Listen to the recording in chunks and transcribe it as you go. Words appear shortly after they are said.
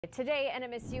Today,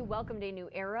 NMSU welcomed a new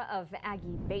era of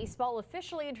Aggie baseball,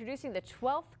 officially introducing the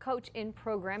 12th coach in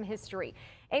program history.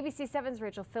 ABC 7's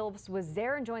Rachel Phillips was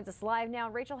there and joins us live now.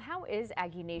 Rachel, how is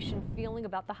Aggie Nation feeling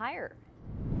about the hire?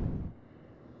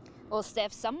 Well,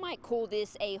 Steph, some might call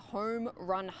this a home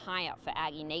run hire for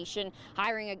Aggie Nation,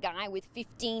 hiring a guy with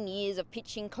 15 years of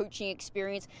pitching coaching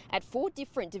experience at 4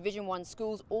 different Division I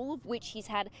schools, all of which he's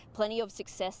had plenty of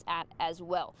success at as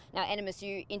well. Now,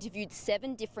 NMSU interviewed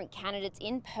 7 different candidates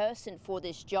in person for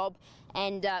this job,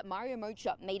 and Mario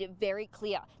Mocha made it very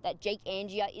clear that Jake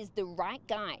Angier is the right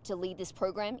guy to lead this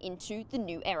program into the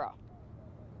new era.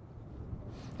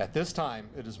 At this time,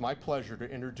 it is my pleasure to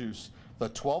introduce the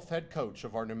 12th head coach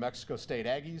of our New Mexico State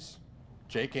Aggies,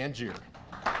 Jake Angier.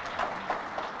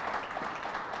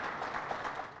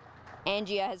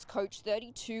 Angier has coached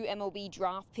 32 MLB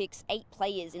draft picks, 8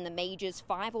 players in the majors,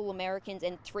 5 All-Americans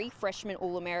and 3 freshman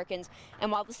All-Americans.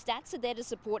 And while the stats are there to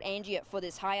support Angier for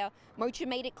this hire, Mocha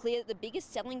made it clear that the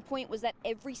biggest selling point was that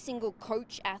every single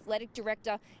coach, athletic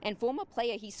director and former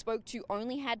player he spoke to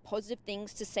only had positive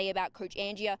things to say about Coach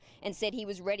Angier and said he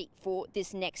was ready for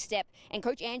this next step. And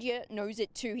Coach Angier knows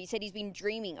it too. He said he's been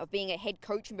dreaming of being a head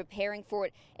coach and preparing for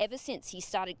it ever since he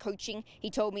started coaching. He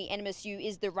told me NMSU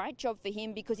is the right job for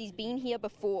him because he's been here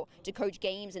before to coach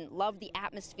games and love the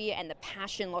atmosphere and the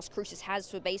passion Las Cruces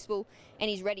has for baseball, and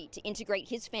he's ready to integrate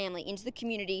his family into the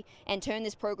community and turn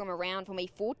this program around from a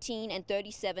 14-37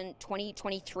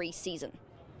 2023 season.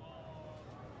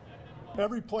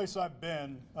 Every place I've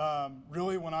been,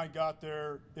 really when I got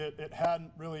there, it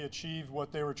hadn't really achieved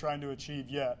what they were trying to achieve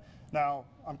yet. Now,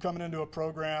 I'm coming into a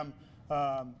program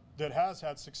that has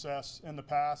had success in the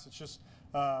past. It's just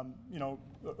you know,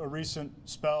 a recent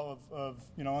spell of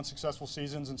you know, unsuccessful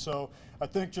seasons, and so I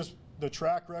think just the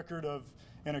track record of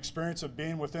and experience of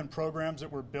being within programs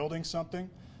that were building something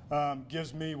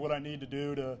gives me what I need to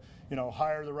do to, you know,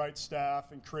 hire the right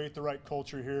staff and create the right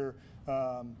culture here,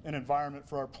 an environment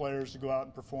for our players to go out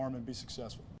and perform and be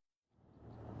successful.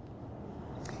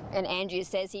 And Angier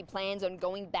says he plans on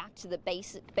going back to the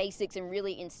basics and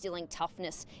really instilling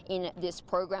toughness in this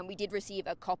program. We did receive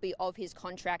a copy of his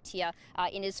contract here.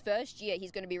 In his first year,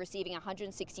 he's going to be receiving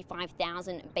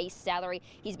 $165,000 base salary.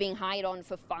 He's being hired on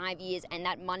for 5 years, and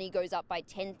that money goes up by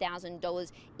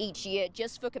 $10,000 each year.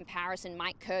 Just for comparison,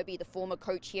 Mike Kirby, the former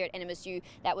coach here at NMSU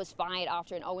that was fired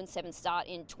after an 0-7 start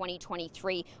in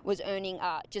 2023, was earning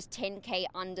just $10K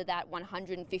under that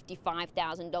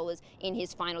 $155,000 in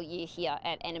his final year here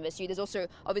at NMSU. There's also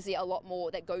obviously a lot more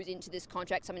that goes into this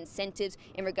contract, some incentives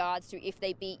in regards to if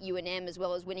they beat UNM, as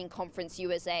well as winning Conference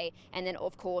USA, and then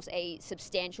of course a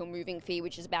substantial moving fee,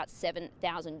 which is about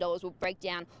 $7,000. We'll break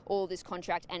down all of this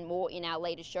contract and more in our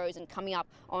latest shows, and coming up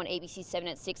on ABC 7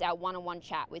 at 6, our one-on-one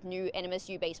chat with new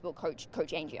NMSU baseball coach,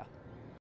 Coach Angier.